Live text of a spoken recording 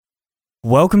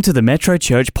Welcome to the Metro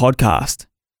Church podcast.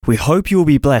 We hope you will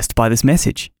be blessed by this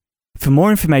message. For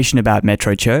more information about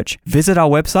Metro Church, visit our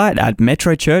website at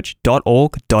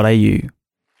metrochurch.org.au.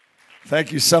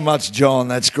 Thank you so much, John.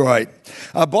 That's great.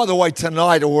 By the way,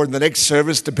 tonight or in the next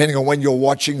service, depending on when you're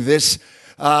watching this,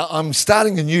 I'm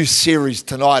starting a new series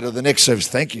tonight or the next service.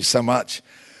 Thank you so much.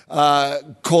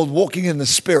 Called Walking in the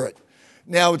Spirit.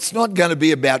 Now, it's not going to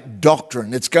be about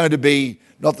doctrine. It's going to be,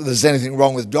 not that there's anything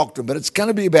wrong with doctrine, but it's going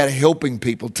to be about helping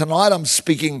people. Tonight, I'm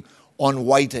speaking on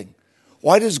waiting.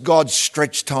 Why does God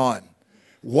stretch time?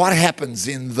 What happens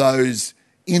in those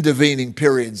intervening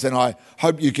periods? And I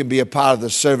hope you can be a part of the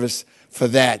service for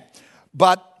that.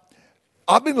 But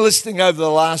I've been listening over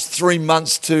the last 3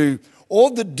 months to all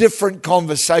the different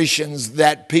conversations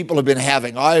that people have been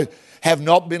having. I have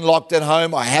not been locked at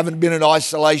home. I haven't been in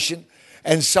isolation.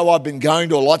 And so I've been going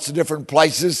to lots of different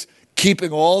places,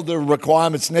 keeping all the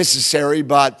requirements necessary.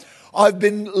 But I've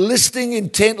been listening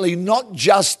intently, not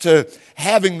just to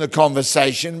having the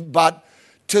conversation, but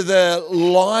to the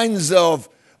lines of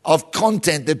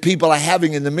content that people are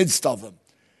having in the midst of them.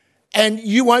 And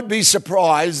you won't be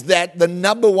surprised that the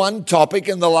number one topic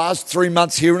in the last 3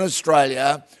 months here in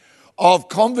Australia of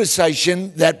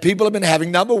conversation that people have been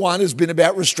having, number one, has been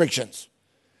about restrictions.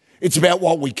 It's about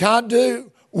what we can't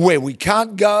do, where we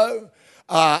can't go,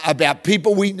 about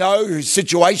people we know whose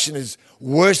situation is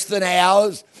worse than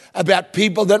ours, about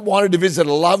people that wanted to visit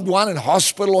a loved one in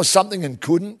hospital or something and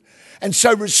couldn't. And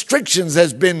so restrictions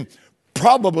has been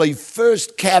probably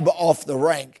first cab off the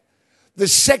rank. The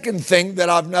second thing that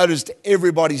I've noticed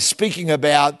everybody speaking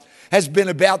about has been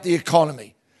about the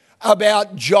economy,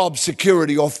 about job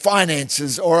security or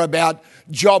finances, or about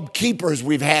job keepers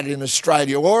we've had in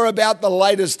Australia, or about the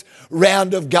latest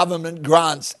round of government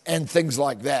grants and things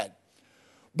like that.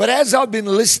 But as I've been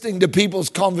listening to people's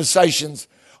conversations,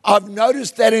 I've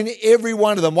noticed that in every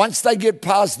one of them, once they get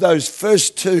past those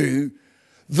first two,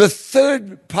 the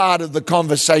third part of the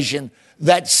conversation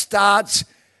that starts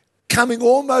coming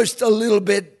almost a little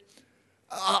bit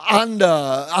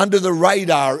under the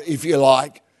radar, if you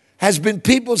like, has been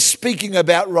people speaking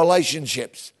about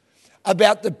relationships,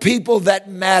 about the people that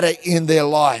matter in their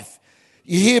life.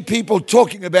 You hear people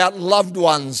talking about loved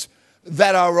ones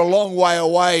that are a long way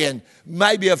away and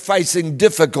maybe are facing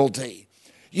difficulty.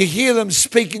 You hear them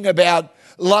speaking about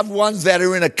loved ones that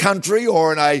are in a country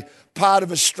or in a part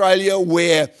of Australia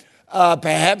where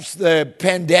perhaps the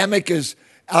pandemic is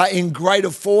in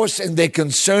greater force and they're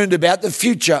concerned about the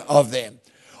future of them.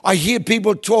 I hear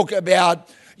people talk about,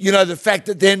 the fact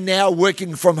that they're now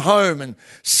working from home, and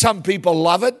some people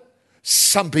love it,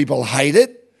 some people hate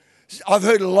it. I've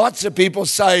heard lots of people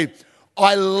say,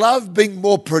 I love being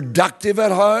more productive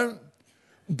at home,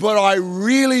 but I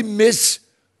really miss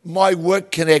my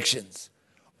work connections.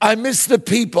 I miss the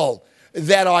people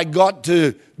that I got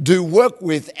to do work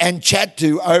with and chat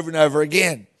to over and over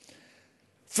again.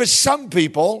 For some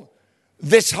people,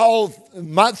 this whole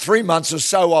 3 months or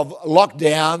so of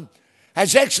lockdown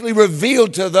has actually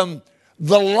revealed to them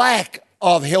the lack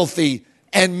of healthy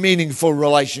and meaningful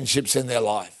relationships in their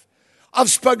life. I've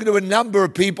spoken to a number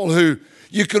of people who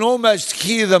you can almost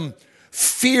hear them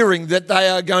fearing that they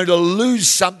are going to lose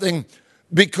something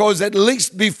because at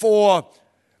least before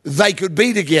they could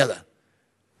be together.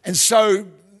 And so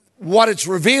what it's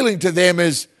revealing to them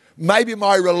is maybe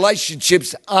my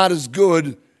relationships aren't as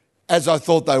good as I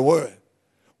thought they were.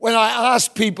 When I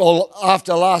asked people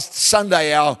after last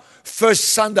Sunday, our first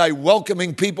Sunday,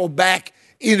 welcoming people back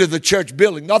into the church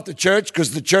building, not the church,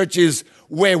 because the church is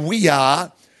where we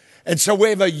are. And so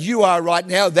wherever you are right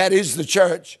now, that is the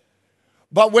church.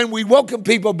 But when we welcome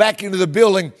people back into the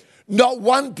building, not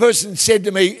one person said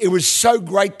to me, it was so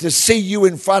great to see you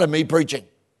in front of me preaching.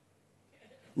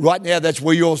 Right now, that's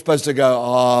where you're supposed to go,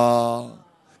 oh,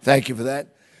 thank you for that.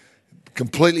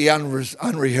 Completely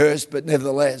unrehearsed, but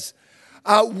nevertheless.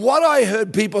 What I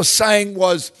heard people saying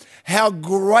was how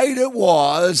great it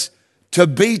was to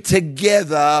be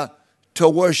together to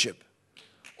worship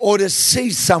or to see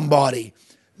somebody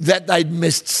that they'd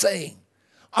missed seeing.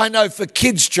 I know for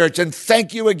Kids Church, and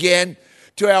thank you again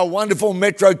to our wonderful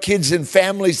Metro Kids and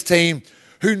Families team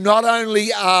who not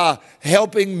only are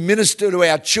helping minister to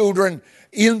our children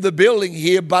in the building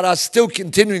here, but are still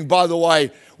continuing, by the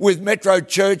way, with Metro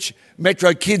Church,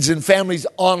 Metro Kids and Families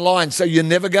online, so you're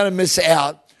never going to miss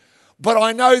out. But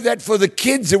I know that for the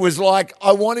kids, it was like,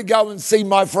 I want to go and see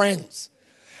my friends.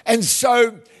 And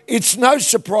so it's no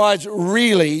surprise,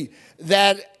 really,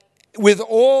 that with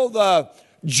all the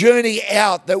journey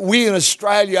out that we in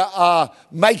Australia are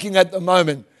making at the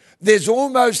moment, there's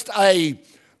almost a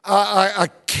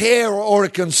care or a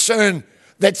concern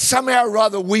that somehow or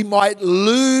other we might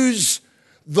lose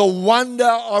the wonder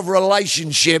of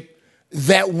relationship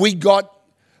that we got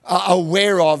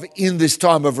aware of in this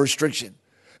time of restriction.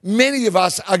 Many of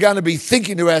us are going to be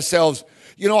thinking to ourselves,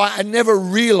 I never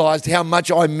realized how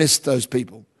much I missed those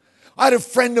people. I had a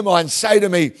friend of mine say to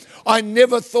me, I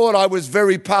never thought I was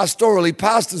very pastoral. He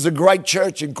pastors a great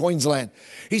church in Queensland.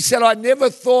 He said, I never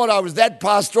thought I was that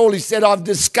pastoral. He said, I've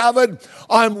discovered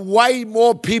I'm way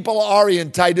more people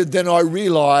orientated than I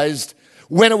realized.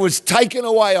 When it was taken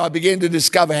away, I began to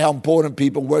discover how important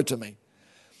people were to me.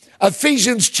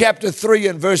 Ephesians chapter 3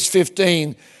 and verse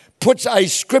 15 puts a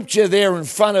scripture there in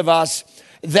front of us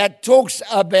that talks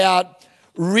about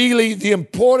really the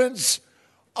importance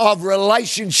of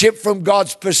relationship from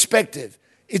God's perspective.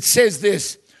 It says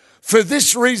this, for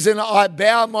this reason I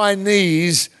bow my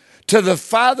knees to the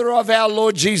Father of our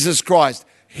Lord Jesus Christ.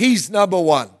 He's number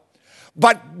one.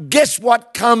 But guess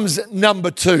what comes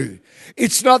number two?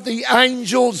 It's not the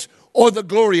angels or the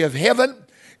glory of heaven.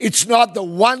 It's not the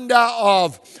wonder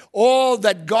of all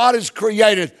that God has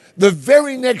created. The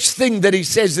very next thing that he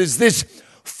says is this,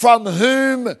 from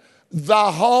whom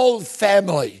the whole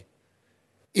family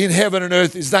in heaven and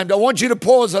earth is named. I want you to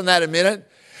pause on that a minute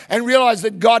and realize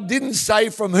that God didn't say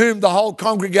from whom the whole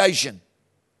congregation,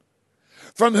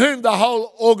 from whom the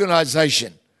whole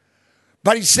organization,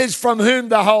 but he says from whom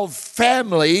the whole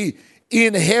family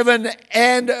in heaven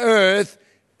and earth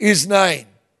is named.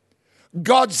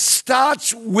 God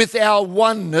starts with our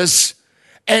oneness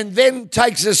and then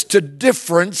takes us to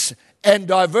difference and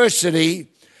diversity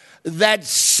that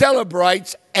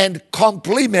celebrates and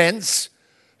complements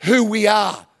who we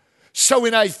are. So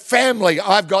in a family,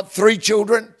 I've got 3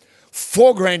 children,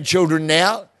 4 grandchildren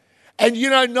now, and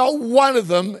not one of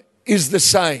them is the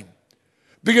same.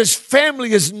 Because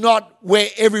family is not where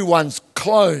everyone's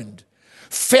cloned.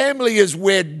 Family is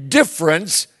where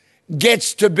difference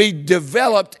gets to be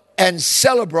developed and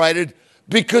celebrated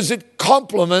because it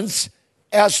complements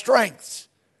our strengths.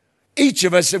 Each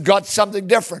of us have got something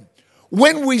different.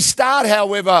 When we start,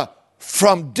 however,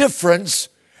 from difference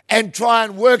and try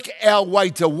and work our way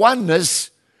to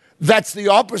oneness, that's the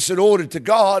opposite order to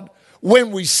God.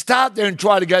 When we start there and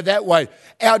try to go that way,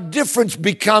 our difference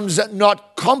becomes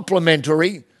not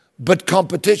complementary, but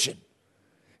competition.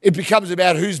 It becomes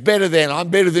about who's better than. I'm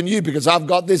better than you because I've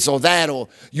got this or that, or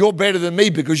you're better than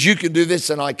me because you can do this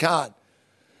and I can't.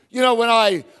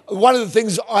 One of the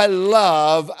things I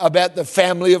love about the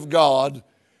family of God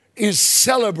is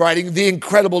celebrating the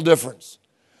incredible difference.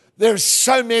 There are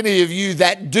so many of you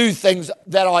that do things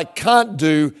that I can't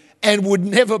do and would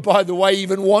never, by the way,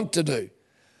 even want to do.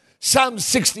 Psalm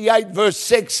 68 verse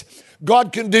 6,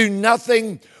 God can do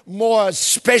nothing more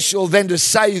special than to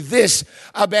say this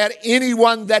about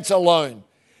anyone that's alone.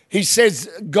 He says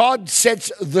God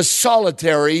sets the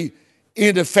solitary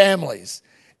into families.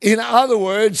 In other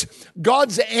words,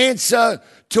 God's answer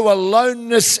to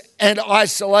aloneness and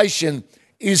isolation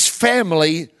is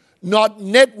family, not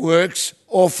networks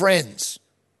or friends.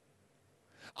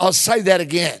 I'll say that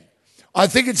again. I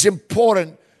think it's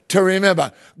important to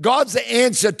remember. God's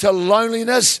answer to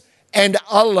loneliness and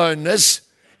aloneness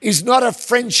is not a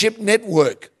friendship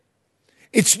network.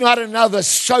 It's not another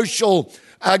social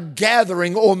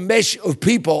gathering or mesh of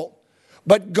people.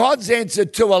 But God's answer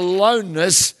to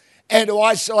aloneness and to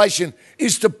isolation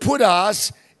is to put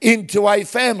us into a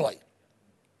family.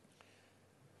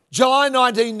 July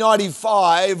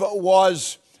 1995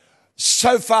 was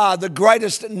so far the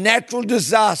greatest natural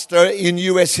disaster in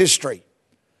US history.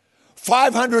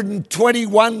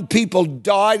 521 people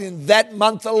died in that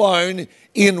month alone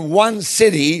in one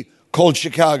city called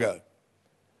Chicago.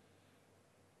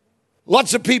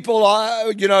 Lots of people,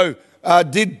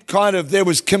 there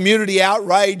was community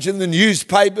outrage in the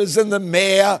newspapers, and the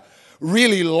mayor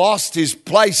really lost his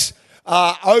place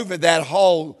over that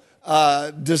whole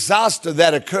disaster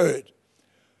that occurred.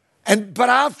 But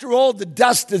after all the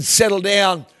dust had settled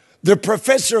down, the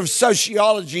professor of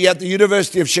sociology at the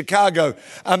University of Chicago,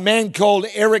 a man called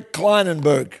Eric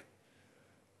Kleinenberg,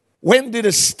 went and did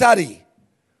a study,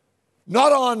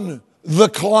 not on the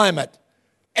climate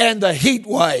and the heat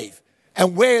wave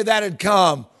and where that had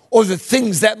come or the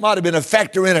things that might have been a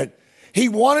factor in it. He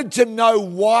wanted to know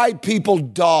why people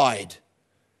died.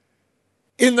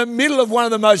 In the middle of one of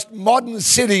the most modern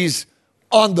cities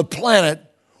on the planet,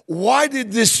 why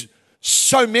did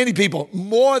so many people,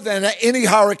 more than any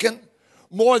hurricane,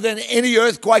 more than any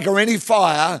earthquake or any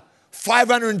fire,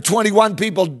 521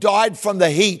 people died from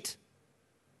the heat?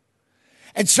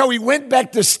 And so he went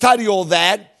back to study all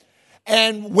that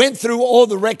and went through all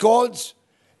the records.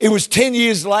 It was 10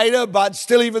 years later, but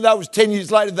still, even though it was 10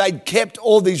 years later, they'd kept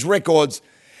all these records.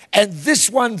 And this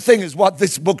one thing is what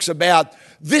this book's about.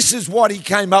 This is what he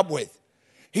came up with.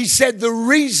 He said the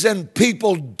reason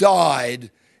people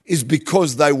died is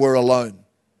because they were alone.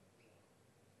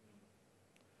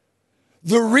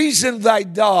 The reason they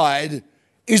died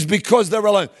is because they were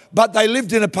alone. But they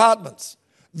lived in apartments.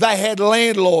 They had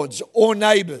landlords or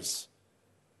neighbours.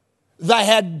 They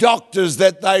had doctors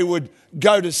that they would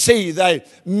go to see.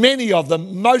 Many of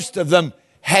them, most of them,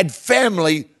 had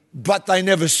family, but they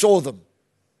never saw them.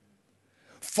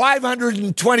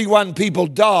 521 people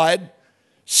died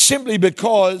simply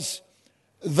because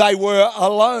they were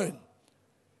alone.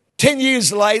 10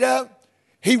 years later,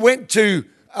 he went to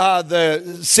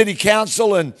the city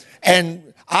council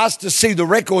and asked to see the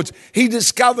records. He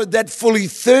discovered that fully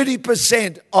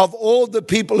 30% of all the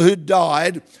people who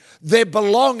died, their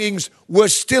belongings were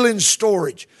still in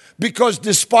storage, because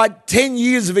despite 10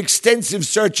 years of extensive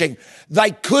searching,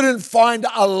 they couldn't find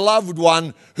a loved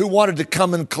one who wanted to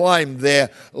come and claim their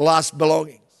last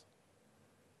belongings.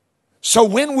 So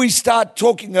when we start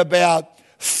talking about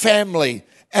family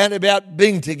and about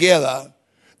being together,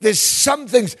 there's some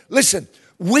things. Listen,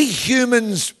 we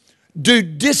humans do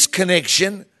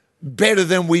disconnection better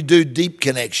than we do deep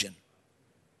connection.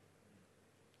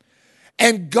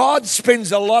 And God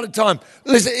spends a lot of time.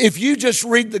 Listen, if you just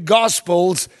read the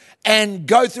Gospels and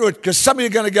go through it, because some of you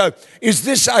are going to go, is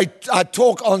this a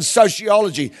talk on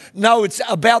sociology? No, it's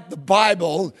about the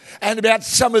Bible and about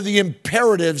some of the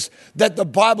imperatives that the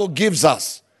Bible gives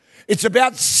us. It's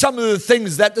about some of the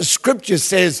things that the Scripture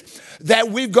says that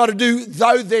we've got to do,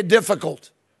 though they're difficult.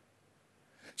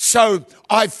 So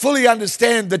I fully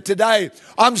understand that today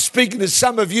I'm speaking to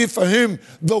some of you for whom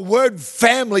the word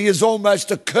family is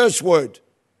almost a curse word.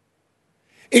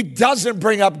 It doesn't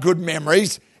bring up good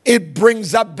memories. It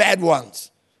brings up bad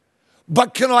ones.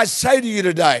 But can I say to you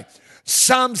today,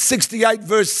 Psalm 68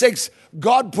 verse 6,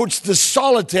 God puts the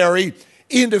solitary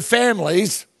into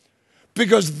families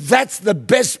because that's the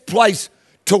best place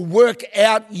to work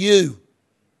out you.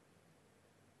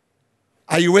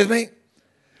 Are you with me?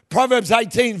 Proverbs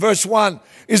 18 verse 1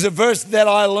 is a verse that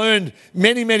I learned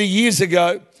many, many years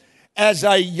ago as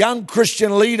a young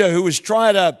Christian leader who was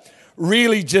trying to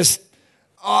really just,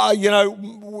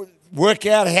 work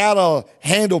out how to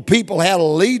handle people, how to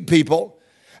lead people.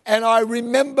 And I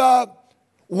remember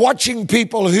watching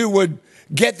people who would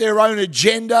get their own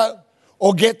agenda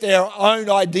or get their own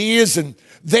ideas and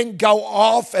then go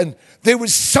off. And there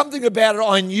was something about it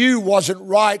I knew wasn't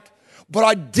right, but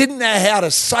I didn't know how to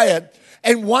say it.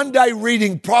 And one day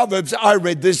reading Proverbs, I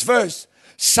read this verse.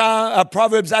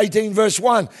 Proverbs 18 verse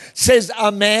 1 says,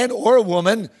 a man or a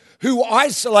woman who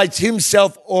isolates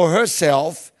himself or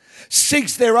herself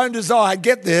seeks their own desire.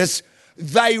 Get this,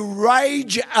 they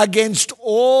rage against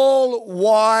all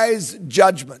wise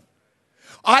judgment.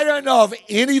 I don't know of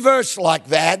any verse like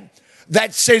that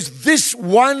says this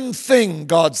one thing,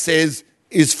 God says,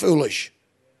 is foolish.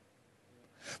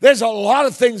 There's a lot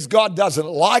of things God doesn't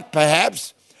like,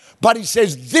 perhaps, but he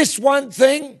says this one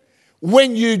thing,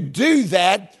 when you do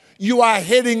that, you are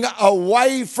heading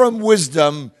away from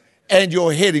wisdom and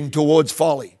you're heading towards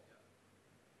folly.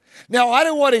 Now, I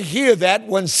don't want to hear that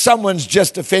when someone's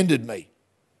just offended me.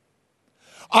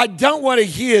 I don't want to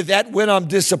hear that when I'm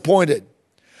disappointed.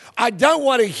 I don't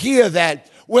want to hear that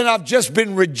when I've just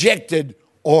been rejected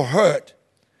or hurt.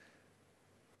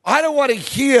 I don't want to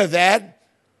hear that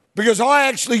because I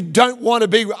actually don't want to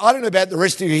be, I don't know about the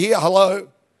rest of you here, hello.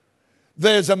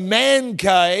 There's a man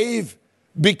cave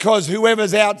because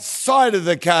whoever's outside of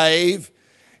the cave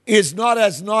is not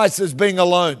as nice as being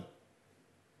alone.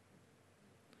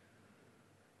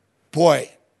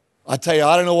 Boy, I tell you,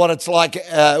 I don't know what it's like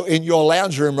in your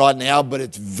lounge room right now, but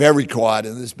it's very quiet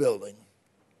in this building.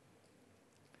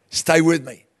 Stay with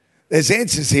me. There's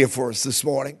answers here for us this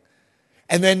morning.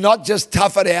 And they're not just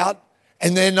tough it out,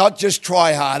 and they're not just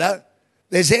try harder.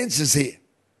 There's answers here.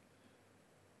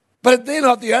 But they're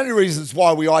not the only reasons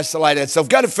why we isolate ourselves.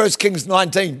 Go to 1 Kings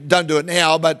 19. Don't do it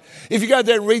now, but if you go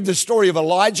there and read the story of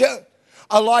Elijah,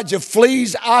 Elijah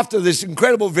flees after this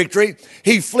incredible victory.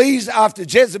 He flees after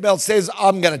Jezebel says,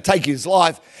 I'm going to take his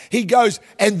life. He goes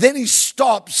and then he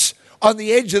stops on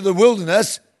the edge of the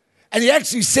wilderness and he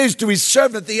actually says to his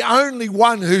servant, the only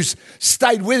one who's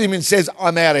stayed with him, and says,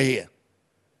 I'm out of here.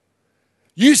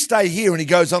 You stay here. And he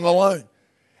goes on alone.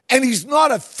 And he's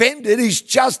not offended. He's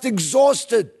just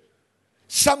exhausted.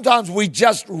 Sometimes we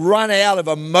just run out of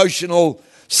emotional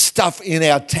stuff in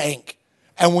our tank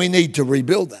and we need to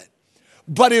rebuild that.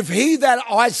 But if he that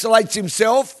isolates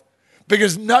himself,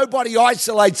 because nobody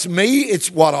isolates me,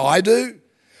 it's what I do.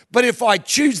 But if I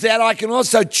choose that, I can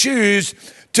also choose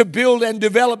to build and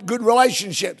develop good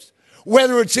relationships,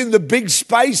 whether it's in the big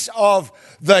space of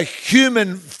the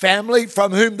human family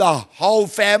from whom the whole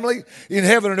family in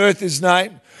heaven and earth is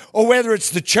named, or whether it's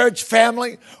the church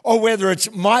family, or whether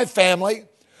it's my family,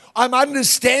 I'm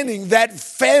understanding that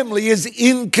family is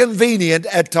inconvenient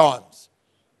at times.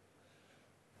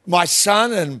 My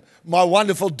son and my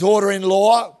wonderful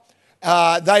daughter-in-law,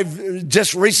 they've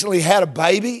just recently had a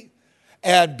baby.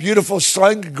 And beautiful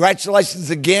Sloan, congratulations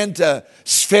again to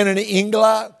Sven and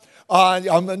Ingela. I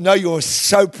know you're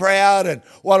so proud, and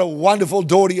what a wonderful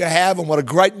daughter you have, and what a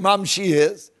great mum she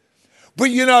is.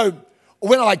 But you know,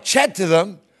 when I chat to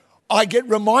them, I get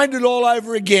reminded all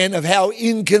over again of how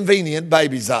inconvenient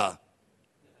babies are.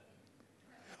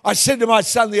 I said to my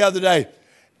son the other day,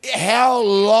 how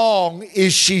long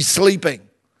is she sleeping?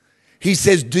 He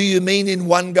says, do you mean in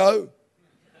one go?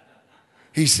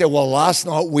 He said, well, last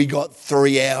night we got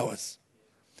 3 hours.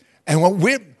 And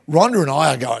Rhonda and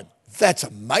I are going, that's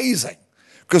amazing.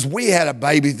 Because we had a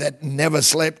baby that never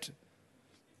slept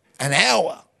an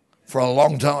hour for a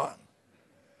long time.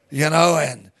 You know,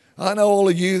 and I know all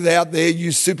of you out there,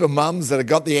 you super mums that have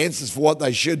got the answers for what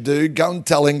they should do. Go and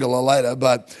tell Ingela later.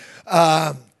 But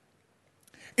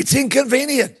it's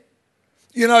inconvenient.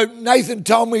 You know, Nathan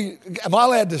told me, am I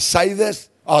allowed to say this?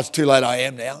 Oh, it's too late, I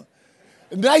am now.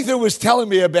 Nathan was telling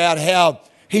me about how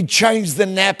he changed the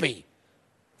nappy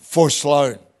for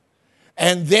Sloan.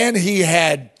 And then he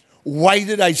had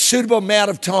waited a suitable amount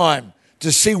of time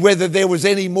to see whether there was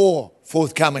any more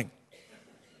forthcoming.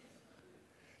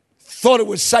 Thought it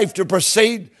was safe to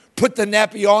proceed, put the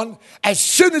nappy on. As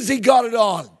soon as he got it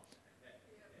on,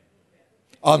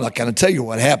 I'm not going to tell you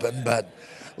what happened, but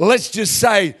let's just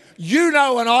say, you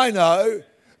know and I know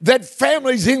that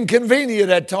family's inconvenient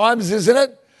at times, isn't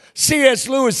it? C.S.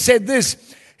 Lewis said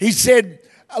this. He said,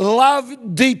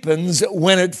 love deepens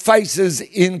when it faces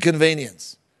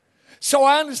inconvenience. So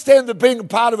I understand that being a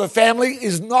part of a family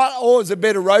is not always a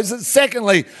bed of roses.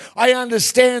 Secondly, I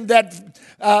understand that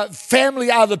family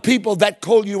are the people that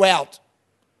call you out.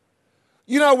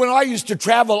 You know, when I used to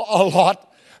travel a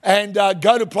lot and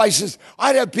go to places,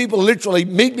 I'd have people literally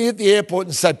meet me at the airport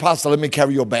and say, Pastor, let me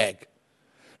carry your bag.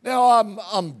 Now,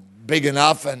 I'm big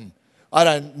enough and I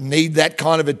don't need that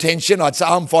kind of attention. I'd say,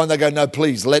 I'm fine. They go, no,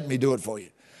 please, let me do it for you.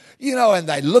 You know, and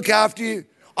they look after you.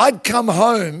 I'd come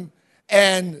home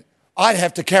and I'd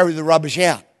have to carry the rubbish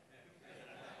out.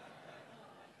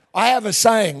 I have a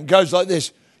saying, goes like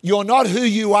this, you're not who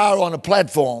you are on a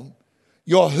platform,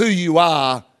 you're who you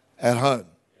are at home.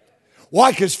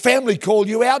 Why? Because family call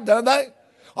you out, don't they?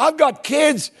 I've got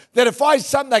kids that if I say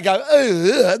something, they go,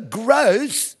 ugh,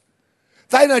 gross.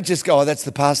 They don't just go, oh, that's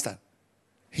the pastor.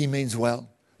 He means well.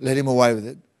 Let him away with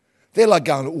it. They're like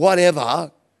going,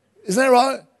 whatever. Isn't that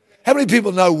right? How many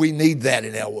people know we need that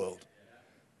in our world?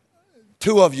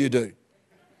 2 of you do.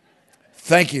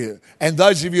 Thank you. And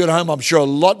those of you at home, I'm sure a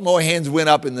lot more hands went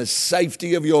up in the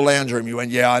safety of your lounge room. You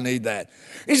went, yeah, I need that.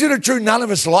 Isn't it true none of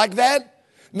us like that?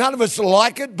 None of us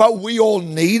like it, but we all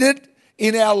need it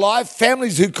in our life.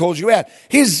 Families who calls you out.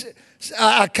 Here's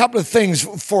a couple of things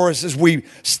for us as we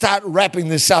start wrapping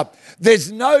this up.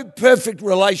 There's no perfect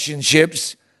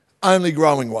relationships, only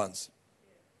growing ones.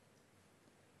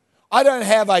 I don't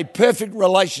have a perfect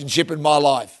relationship in my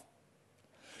life.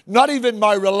 Not even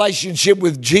my relationship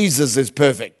with Jesus is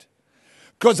perfect.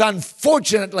 Because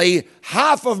unfortunately,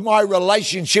 half of my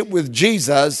relationship with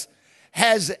Jesus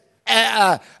has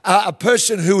a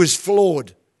person who is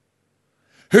flawed,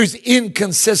 who's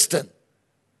inconsistent,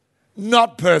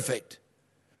 not perfect,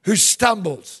 who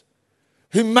stumbles,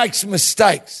 who makes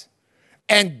mistakes.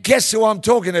 And guess who I'm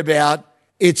talking about?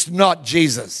 It's not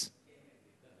Jesus.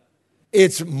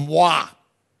 It's moi.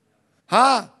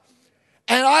 Huh?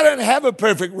 And I don't have a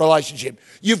perfect relationship.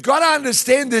 You've got to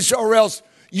understand this or else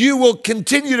you will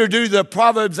continue to do the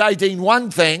Proverbs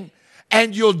 18:1 thing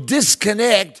and you'll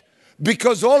disconnect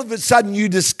because all of a sudden you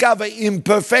discover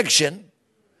imperfection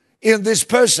in this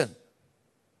person.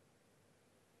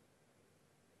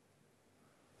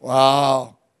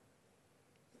 Wow.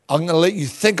 I'm going to let you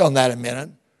think on that a minute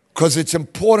because it's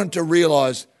important to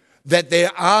realize that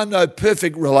there are no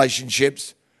perfect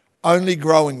relationships, only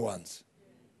growing ones.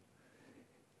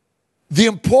 The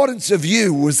importance of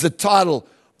you was the title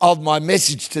of my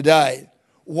message today.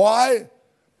 Why?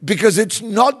 Because it's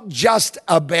not just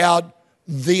about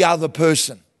the other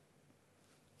person.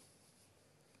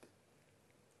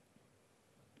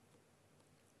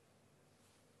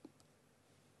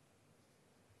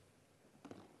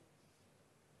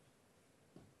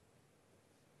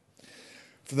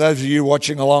 For those of you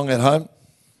watching along at home,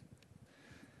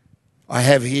 I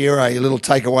have here a little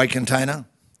takeaway container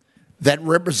that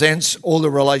represents all the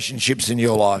relationships in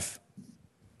your life.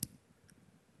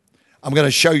 I'm going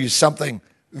to show you something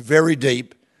very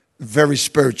deep, very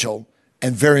spiritual,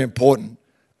 and very important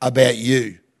about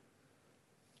you.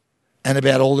 and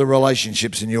about all the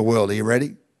relationships in your world. Are you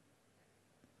ready?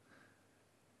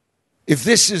 If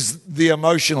this is the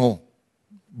emotional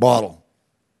bottle,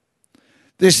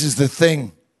 this is the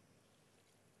thing.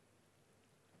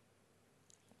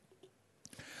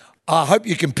 I hope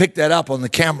you can pick that up on the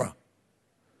camera.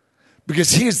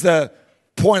 Because here's the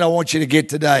point I want you to get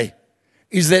today,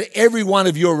 is that every one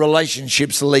of your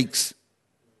relationships leaks.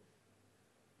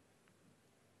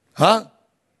 Huh?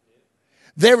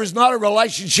 There is not a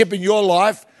relationship in your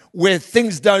life where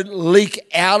things don't leak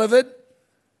out of it.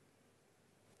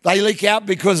 They leak out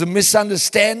because of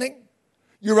misunderstanding.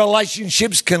 Your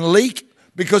relationships can leak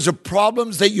because of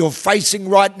problems that you're facing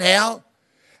right now.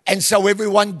 And so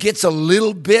everyone gets a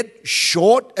little bit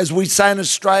short, as we say in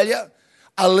Australia,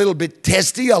 a little bit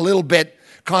testy, a little bit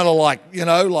kind of like,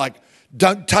 like,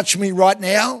 don't touch me right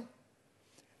now.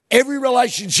 Every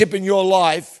relationship in your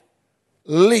life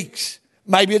leaks.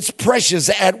 Maybe it's pressures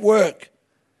at work.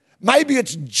 Maybe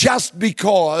it's just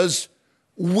because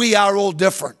we are all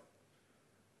different.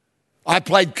 I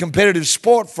played competitive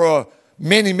sport for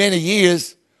many, many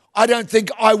years. I don't think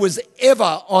I was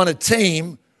ever on a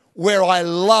team where I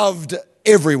loved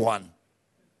everyone.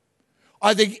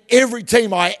 I think every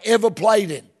team I ever played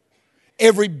in,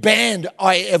 every band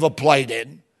I ever played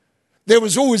in, there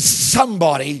was always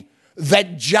somebody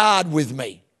that jarred with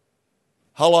me.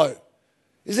 Hello.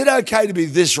 Is it okay to be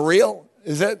this real?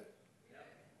 Is it?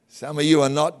 Some of you are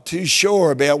not too sure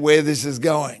about where this is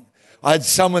going. I had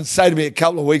someone say to me a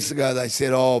couple of weeks ago, they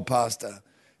said, "Oh, Pastor,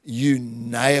 you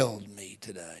nailed me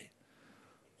today."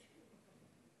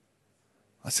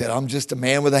 I said, "I'm just a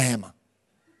man with a hammer."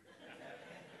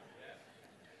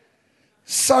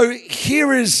 So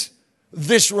here is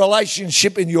this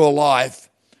relationship in your life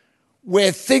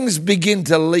where things begin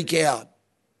to leak out.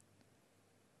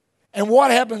 And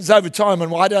what happens over time,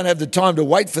 and I don't have the time to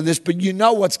wait for this, but you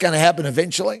know what's going to happen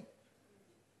eventually,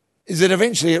 is that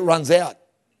eventually it runs out.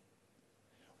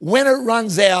 When it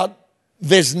runs out,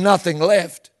 there's nothing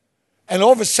left. And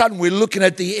all of a sudden we're looking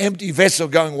at the empty vessel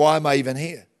going, why am I even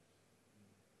here?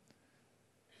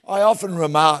 I often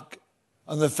remark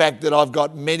on the fact that I've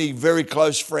got many very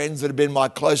close friends that have been my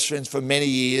close friends for many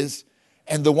years.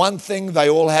 And the one thing they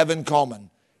all have in common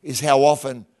is how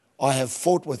often I have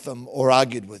fought with them or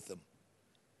argued with them.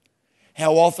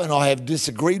 How often I have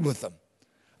disagreed with them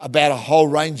about a whole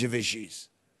range of issues.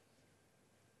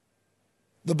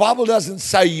 The Bible doesn't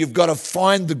say you've got to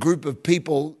find the group of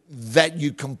people that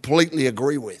you completely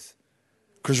agree with.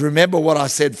 Because remember what I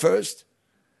said first?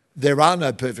 There are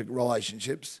no perfect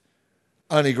relationships,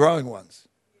 only growing ones.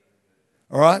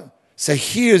 All right? So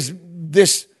here's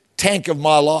this tank of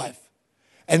my life.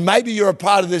 And maybe you're a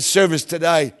part of this service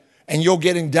today and you're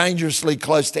getting dangerously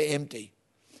close to empty.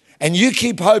 And you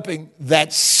keep hoping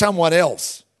that someone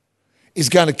else is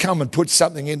going to come and put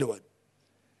something into it.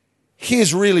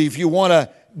 Here's really, if you want to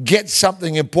get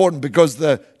something important, because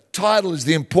the title is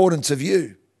The Importance of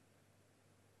You.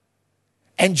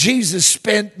 And Jesus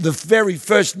spent the very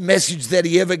first message that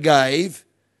he ever gave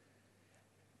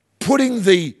putting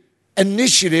the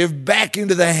initiative back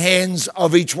into the hands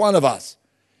of each one of us.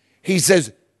 He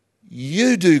says,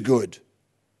 you do good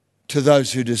to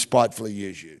those who despitefully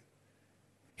use you.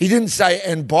 He didn't say,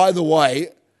 and by the way,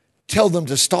 tell them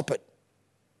to stop it.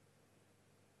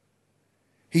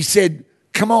 He said,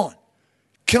 come on.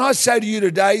 Can I say to you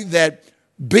today that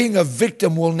being a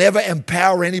victim will never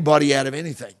empower anybody out of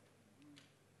anything?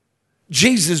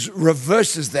 Jesus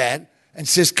reverses that and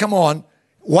says, come on,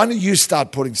 why don't you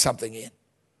start putting something in?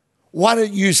 Why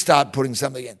don't you start putting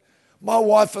something in? My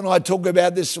wife and I talk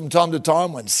about this from time to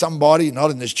time when somebody, not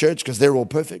in this church because they're all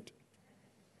perfect,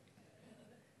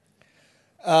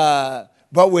 but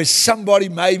where somebody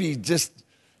maybe just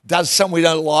does something we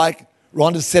don't like.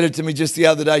 Rhonda said it to me just the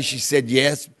other day. She said,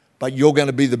 yes, but you're going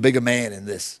to be the bigger man in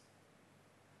this.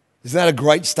 Isn't that a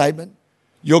great statement?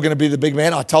 You're going to be the big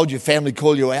man. I told your family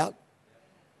call you out.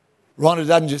 Rhonda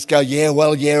doesn't just go, yeah,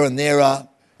 well, yeah, and there are,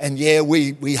 and yeah,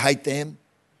 we hate them.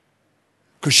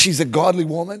 Because she's a godly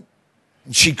woman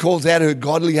and she calls out her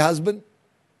godly husband.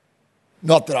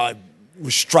 Not that I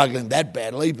was struggling that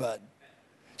badly, but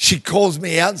she calls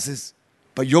me out and says,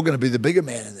 but you're going to be the bigger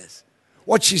man in this.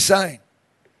 What's she saying?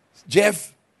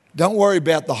 Geoff, don't worry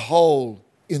about the hole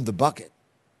in the bucket.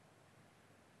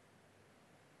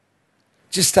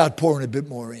 Just start pouring a bit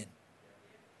more in.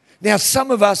 Now,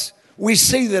 some of us, we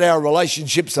see that our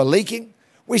relationships are leaking.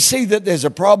 We see that there's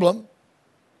a problem.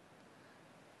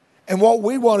 And what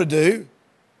we want to do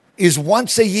is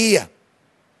once a year,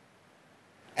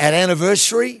 at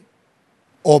anniversary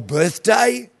or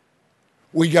birthday,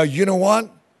 we go, you know what?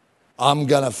 I'm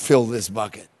going to fill this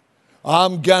bucket.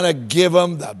 I'm going to give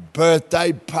them the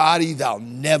birthday party they'll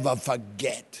never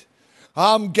forget.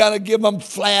 I'm going to give them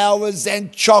flowers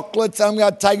and chocolates. I'm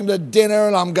going to take them to dinner,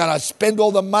 and I'm going to spend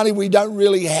all the money we don't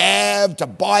really have to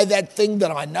buy that thing that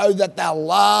I know that they'll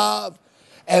love.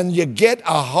 And you get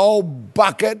a whole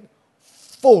bucket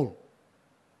full.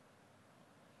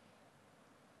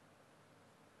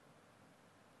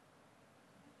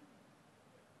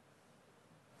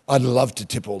 I'd love to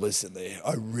tip all this in there.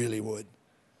 I really would.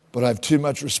 But I have too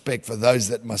much respect for those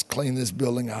that must clean this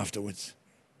building afterwards.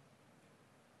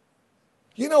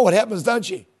 You know what happens, don't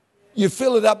you? You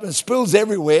fill it up and it spills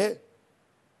everywhere,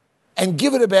 and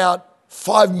give it about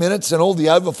 5 minutes and all the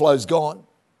overflow's gone.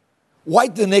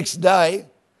 Wait the next day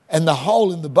and the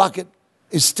hole in the bucket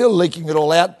is still leaking it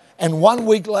all out, and 1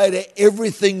 week later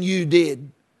everything you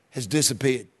did has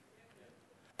disappeared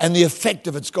and the effect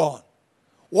of it's gone.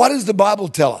 What does the Bible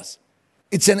tell us?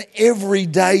 It's an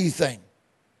everyday thing.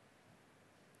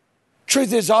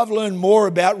 Truth is, I've learned more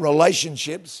about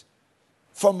relationships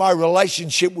from my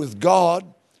relationship with God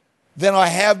than I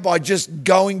have by just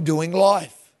doing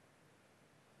life.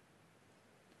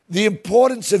 The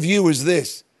importance of you is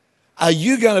this. Are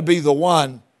you going to be the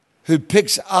one who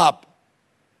picks up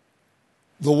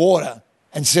the water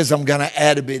and says, I'm going to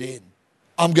add a bit in.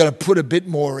 I'm going to put a bit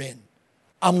more in.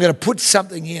 I'm going to put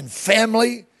something in.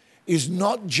 Family is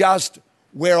not just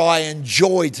where I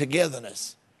enjoy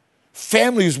togetherness.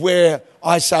 Family is where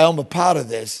I say I'm a part of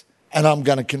this and I'm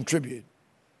going to contribute.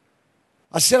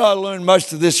 I said I learned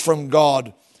most of this from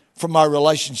God, from my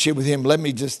relationship with Him. Let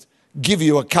me just give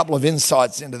you a couple of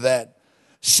insights into that.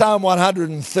 Psalm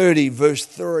 130, verse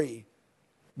 3.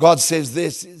 God says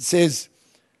this. It says,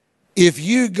 if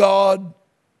you, God,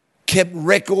 kept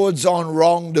records on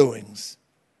wrongdoings,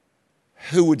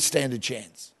 who would stand a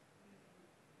chance?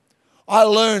 I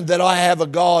learned that I have a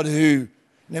God who,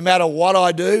 no matter what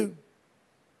I do,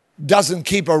 doesn't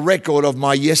keep a record of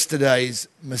my yesterday's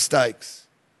mistakes.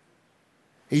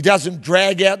 He doesn't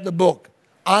drag out the book,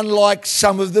 unlike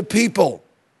some of the people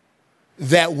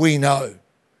that we know,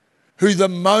 who the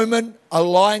moment a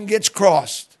line gets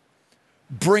crossed,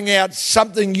 bring out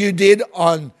something you did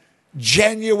on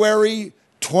January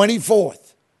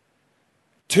 24th,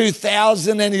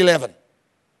 2011.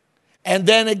 And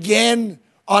then again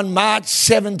on March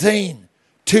 17,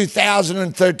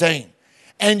 2013.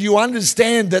 And you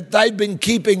understand that they've been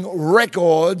keeping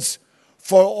records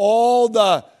for all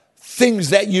the things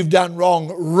that you've done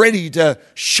wrong, ready to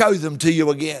show them to you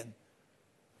again.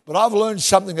 But I've learned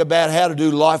something about how to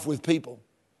do life with people.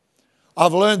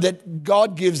 I've learned that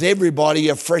God gives everybody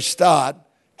a fresh start,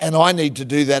 and I need to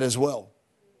do that as well.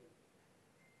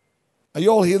 Are you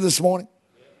all here this morning?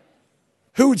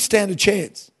 Who would stand a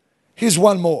chance? Here's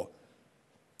one more.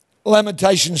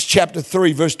 Lamentations chapter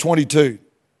 3, verse 22.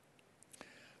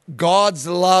 God's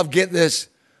love, get this,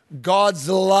 God's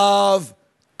love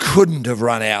couldn't have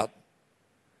run out.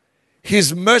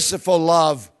 His merciful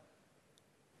love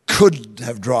couldn't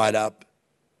have dried up,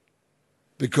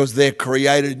 because they're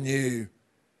created new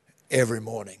every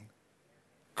morning.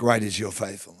 Great is your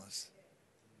faithfulness.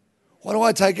 What do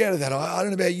I take out of that? I don't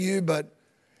know about you, but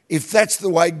if that's the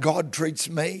way God treats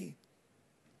me,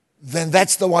 then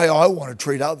that's the way I want to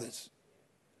treat others.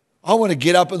 I want to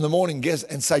get up in the morning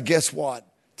and say, guess what?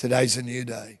 Today's a new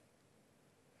day.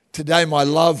 Today my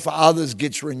love for others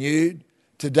gets renewed.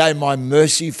 Today my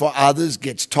mercy for others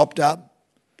gets topped up.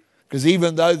 Because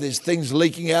even though there's things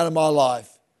leaking out of my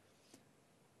life,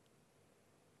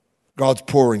 God's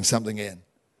pouring something in.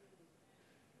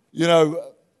 You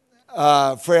know,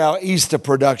 for our Easter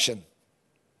production,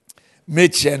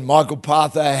 Mitch and Michael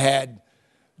Parther had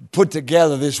put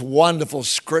together this wonderful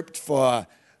script for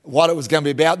what it was going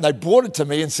to be about. And they brought it to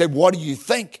me and said, what do you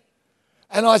think?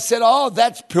 And I said, oh,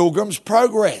 that's Pilgrim's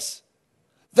Progress.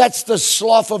 That's the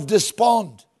slough of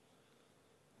despond.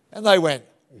 And they went,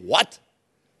 what?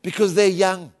 Because they're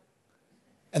young.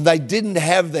 And they didn't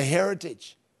have the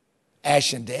heritage,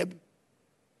 Ash and Deb,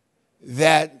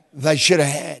 that they should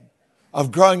have had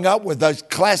of growing up with those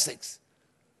classics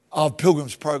of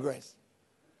Pilgrim's Progress.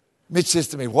 Mitch says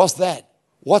to me, what's that?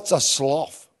 What's a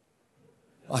slough?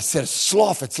 I said, a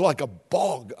slough, it's like a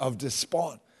bog of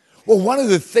despond. Well, one of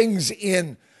the things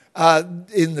in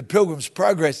the Pilgrim's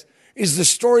Progress is the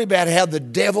story about how the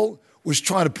devil was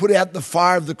trying to put out the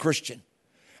fire of the Christian.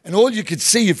 And all you could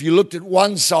see if you looked at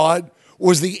one side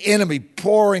was the enemy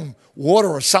pouring water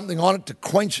or something on it to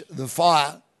quench the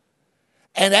fire.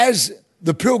 And as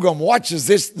the pilgrim watches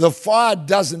this, the fire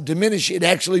doesn't diminish, it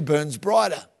actually burns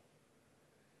brighter.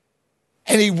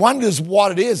 And he wonders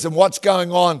what it is and what's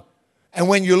going on. And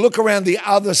when you look around the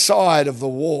other side of the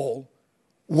wall,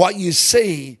 what you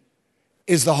see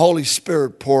is the Holy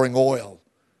Spirit pouring oil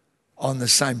on the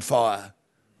same fire,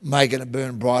 making it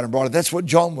burn brighter and brighter. That's what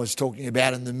John was talking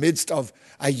about in the midst of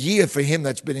a year for him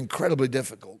that's been incredibly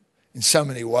difficult in so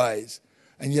many ways,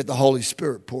 and yet the Holy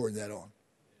Spirit pouring that on.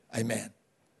 Amen.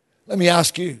 Let me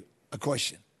ask you a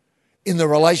question. In the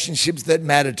relationships that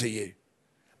matter to you,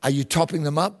 are you topping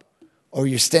them up, or are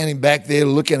you standing back there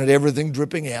looking at everything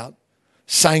dripping out,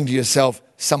 saying to yourself,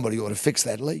 somebody ought to fix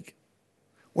that leak?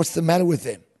 What's the matter with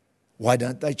them? Why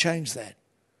don't they change that?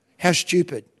 How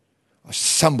stupid.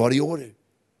 Somebody ought to.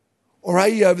 Or are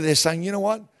you over there saying, you know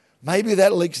what? Maybe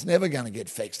that leak's never going to get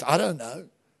fixed. I don't know.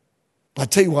 But I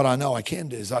tell you what I know I can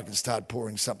do is I can start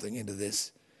pouring something into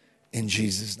this in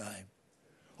Jesus' name.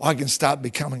 I can start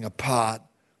becoming a part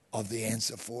of the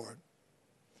answer for it.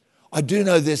 I do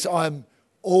know this. I'm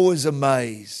always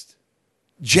amazed,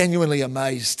 genuinely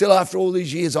amazed. Still after all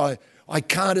these years, I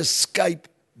can't escape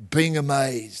being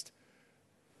amazed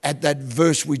at that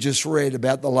verse we just read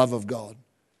about the love of God.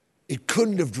 It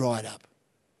couldn't have dried up.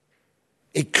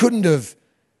 It couldn't have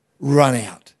run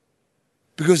out.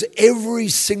 Because every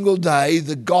single day,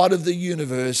 the God of the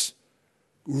universe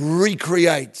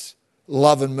recreates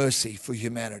love and mercy for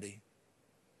humanity.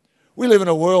 We live in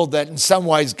a world that in some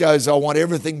ways goes, I want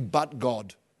everything but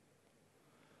God.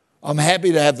 I'm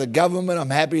happy to have the government. I'm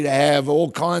happy to have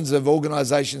all kinds of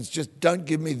organizations. Just don't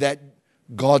give me that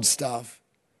God stuff.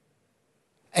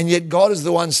 And yet God is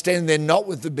the one standing there, not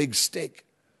with the big stick,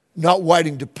 not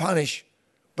waiting to punish,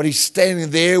 but he's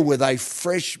standing there with a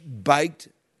fresh baked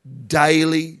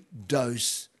daily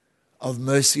dose of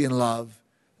mercy and love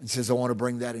and says, I want to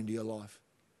bring that into your life.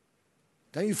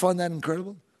 Don't you find that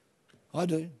incredible? I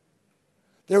do.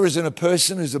 There isn't a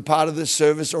person who's a part of this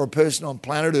service or a person on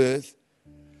planet Earth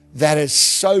that is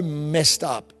so messed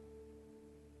up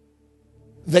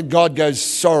that God goes,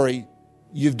 sorry,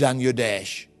 you've done your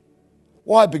dash.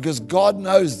 Why? Because God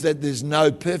knows that there's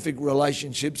no perfect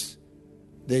relationships.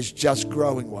 There's just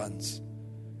growing ones.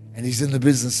 And he's in the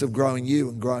business of growing you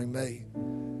and growing me.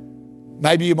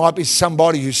 Maybe you might be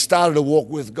somebody who started to walk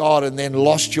with God and then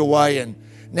lost your way, and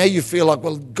now you feel like,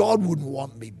 well, God wouldn't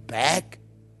want me back.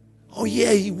 Oh,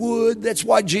 yeah, he would. That's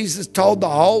why Jesus told the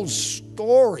whole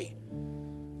story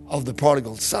of the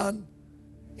prodigal son.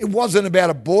 It wasn't about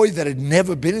a boy that had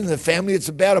never been in the family. It's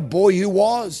about a boy who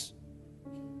was.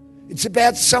 It's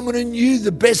about someone who knew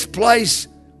the best place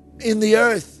in the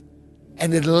earth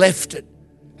and had left it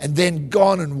and then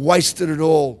gone and wasted it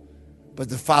all. But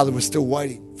the father was still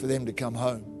waiting for them to come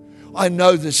home. I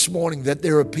know this morning that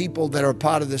there are people that are a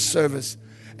part of this service,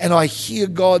 and I hear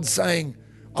God saying,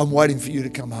 I'm waiting for you to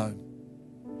come home.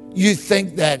 You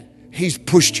think that he's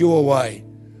pushed you away,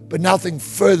 but nothing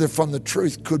further from the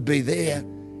truth could be there.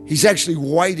 He's actually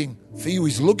waiting for you.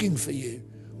 He's looking for you,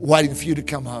 waiting for you to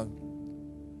come home.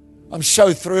 I'm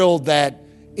so thrilled that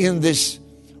in this,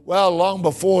 long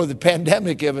before the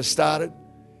pandemic ever started,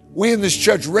 we in this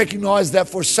church recognize that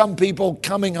for some people,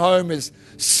 coming home is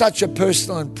such a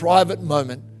personal and private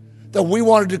moment that we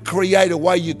wanted to create a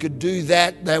way you could do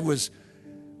that was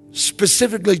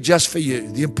specifically just for you,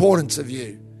 the importance of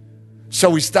you. So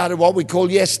we started what we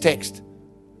call Yes Text.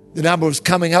 The number is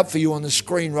coming up for you on the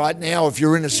screen right now. If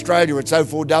you're in Australia, it's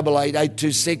 0488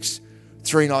 826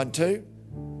 392.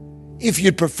 If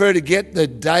you'd prefer to get the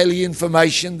daily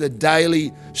information, the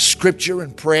daily scripture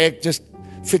and prayer, just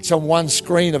fits on one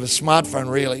screen of a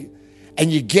smartphone really,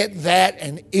 and you get that,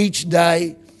 and each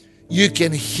day you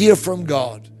can hear from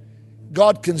God.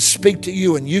 God can speak to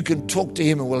you and you can talk to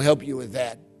him, and we'll help you with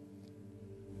that.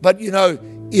 But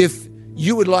if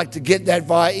you would like to get that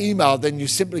via email, then you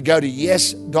simply go to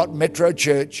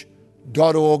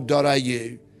yes.metrochurch.org.au,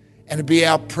 and it'd be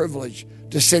our privilege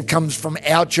to say it comes from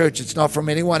our church. It's not from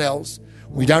anyone else.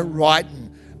 We don't write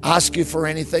and ask you for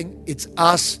anything. It's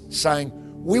us saying,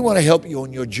 we want to help you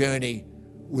on your journey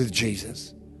with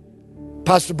Jesus.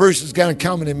 Pastor Bruce is going to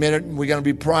come in a minute, and we're going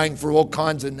to be praying for all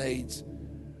kinds of needs.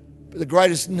 But the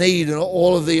greatest need in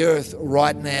all of the earth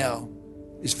right now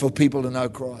is for people to know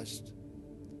Christ.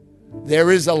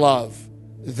 There is a love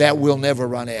that will never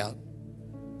run out.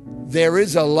 There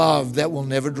is a love that will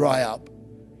never dry up.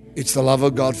 It's the love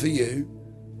of God for you.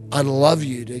 I'd love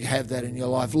you to have that in your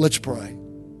life. Let's pray.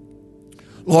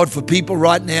 Lord, for people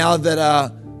right now that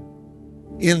are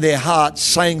in their hearts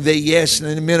saying their yes, and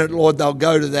in a minute, Lord, they'll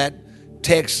go to that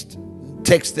text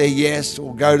their yes,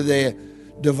 or go to their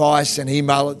device and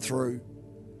email it through.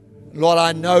 Lord,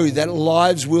 I know that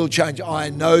lives will change. I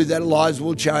know that lives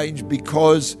will change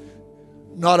because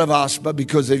not of us, but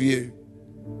because of you.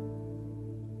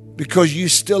 Because you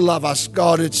still love us,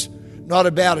 God. It's not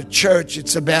about a church.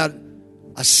 It's about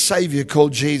a Savior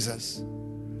called Jesus.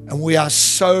 And we are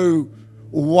so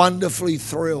wonderfully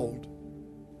thrilled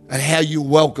at how you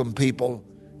welcome people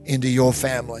into your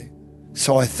family.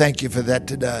 So I thank you for that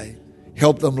today.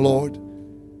 Help them, Lord.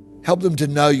 Help them to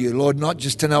know you, Lord, not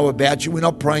just to know about you. We're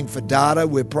not praying for data.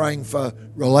 We're praying for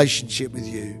relationship with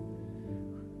you.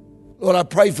 Lord, I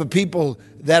pray for people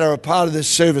that are a part of this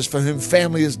service for whom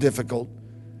family is difficult.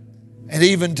 And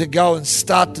even to go and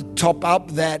start to top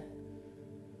up that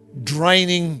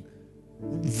draining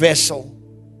vessel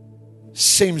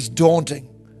seems daunting,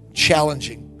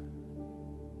 challenging.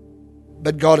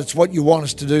 But God, it's what you want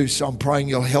us to do, so I'm praying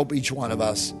you'll help each one of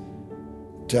us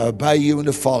to obey you and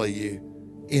to follow you.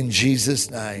 In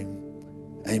Jesus'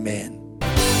 name, amen.